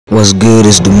What's good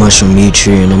is the Mushroom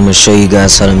Tree, and I'm gonna show you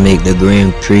guys how to make the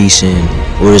Grand Priest in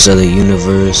Warriors of the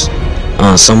Universe.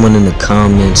 Someone in the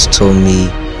comments told me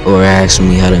or asked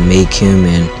me how to make him,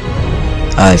 and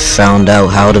I found out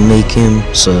how to make him.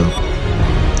 So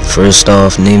first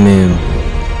off, name him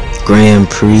Grand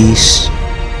Priest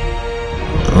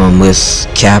with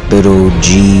capital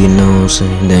G, you know what I'm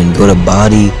saying. Then go to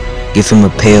body, give him a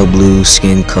pale blue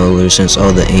skin color since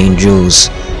all the angels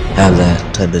have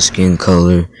that type of skin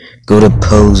color. Go to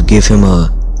pose, give him a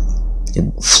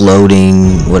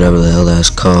floating, whatever the hell that's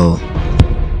called.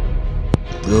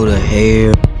 Go to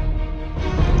hair.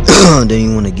 Then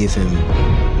you want to give him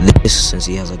this since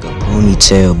he has like a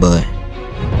ponytail, but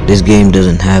this game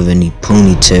doesn't have any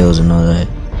ponytails and all that.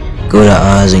 Go to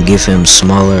eyes and give him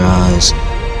smaller eyes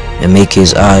and make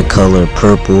his eye color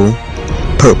purple,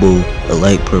 a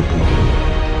light purple.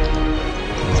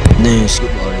 Then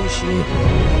skip all this shit.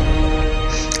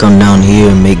 Come down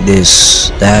here and make this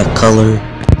that color,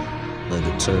 like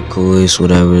a turquoise,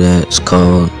 whatever that's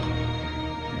called.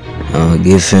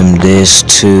 Give him this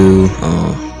too.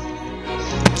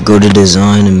 Go to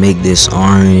design and make this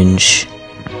orange.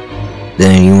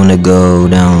 Then you want to go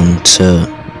down to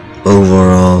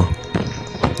overall.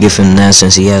 Give him that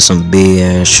since he has some big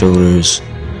ass shoulders.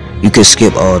 You could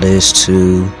skip all this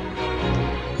too.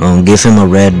 Give him a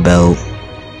red belt.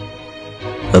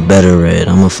 A better red.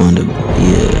 I'm gonna find a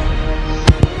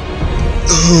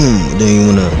then you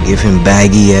wanna give him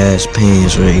baggy ass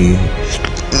pants right here.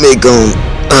 Make him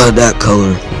that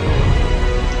color.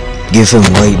 Give him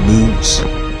white boots.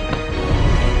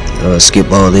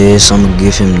 Skip all this. I'm gonna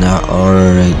give him that R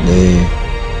right there.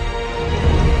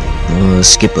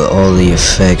 Skip all the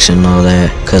effects and all that,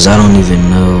 cause I don't even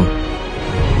know.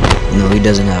 No, he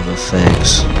doesn't have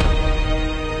effects.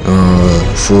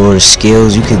 For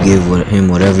skills, you could give him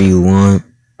whatever you want.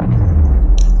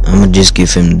 I'm gonna just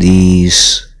give him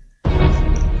these.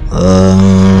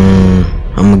 I'm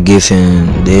gonna give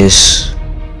him this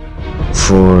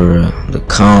for the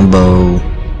combo.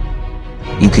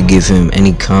 You could give him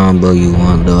any combo you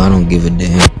want, though. I don't give a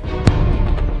damn.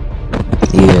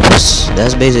 Yeah,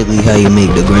 that's basically how you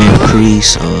make the Grand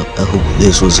Priest. I hope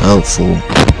this was helpful.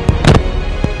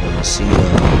 See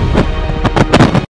ya.